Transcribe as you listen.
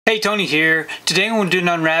Hey, Tony here. Today I'm going to do an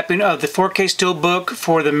unwrapping of the 4K Steelbook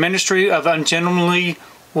for the Ministry of Ungentlemanly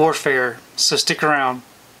Warfare. So stick around.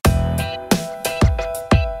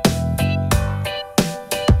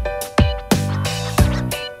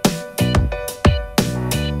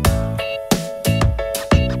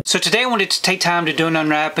 So today I wanted to take time to do an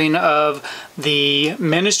unwrapping of the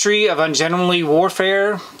Ministry of Ungentlemanly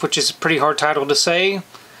Warfare, which is a pretty hard title to say.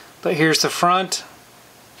 But here's the front,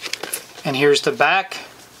 and here's the back.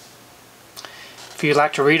 If you'd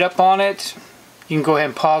like to read up on it, you can go ahead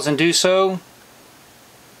and pause and do so.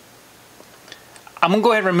 I'm going to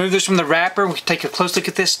go ahead and remove this from the wrapper. We can take a close look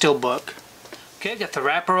at this Steelbook. Okay, got the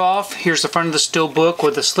wrapper off. Here's the front of the Steelbook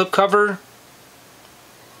with the slipcover.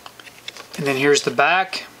 And then here's the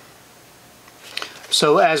back.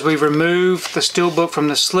 So as we remove the Steelbook from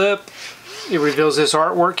the slip, it reveals this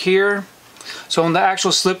artwork here. So on the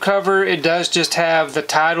actual slipcover, it does just have the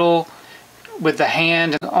title with the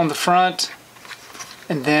hand on the front.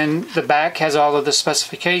 And then the back has all of the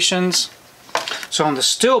specifications. So on the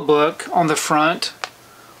Steelbook, on the front,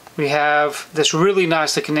 we have this really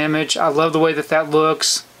nice looking image. I love the way that that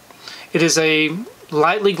looks. It is a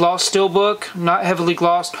lightly glossed Steelbook, not heavily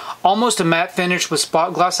glossed. Almost a matte finish with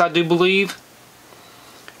spot gloss, I do believe.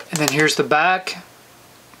 And then here's the back.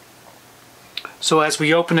 So as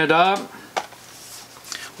we open it up,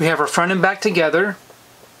 we have our front and back together.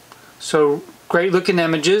 So great looking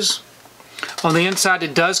images. On the inside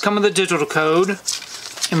it does come with a digital code,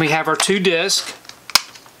 and we have our 2 discs.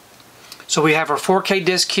 So we have our 4K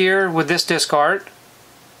disc here with this disc art,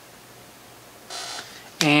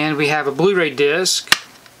 and we have a Blu-ray disc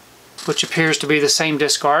which appears to be the same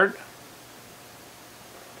disc art.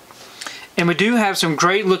 And we do have some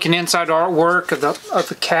great looking inside artwork of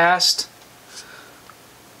the cast.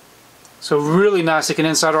 So really nice looking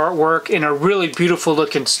inside artwork and a really beautiful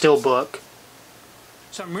looking Steelbook.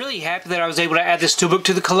 So I'm really happy that I was able to add this Steelbook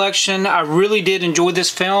to the collection. I really did enjoy this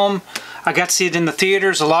film. I got to see it in the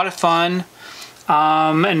theaters, a lot of fun.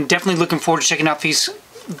 And definitely looking forward to checking out these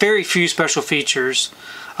very few special features.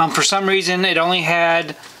 For some reason it only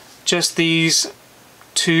had just these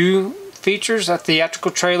 2 features, a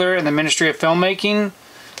theatrical trailer and the Ministry of Filmmaking.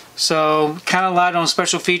 So kind of light on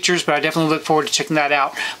special features, but I definitely look forward to checking that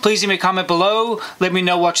out. Please leave me a comment below. Let me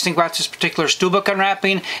know what you think about this particular Steelbook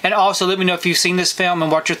unwrapping, and also let me know if you've seen this film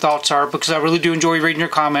and what your thoughts are, because I really do enjoy reading your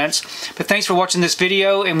comments. But thanks for watching this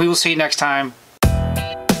video, and we will see you next time.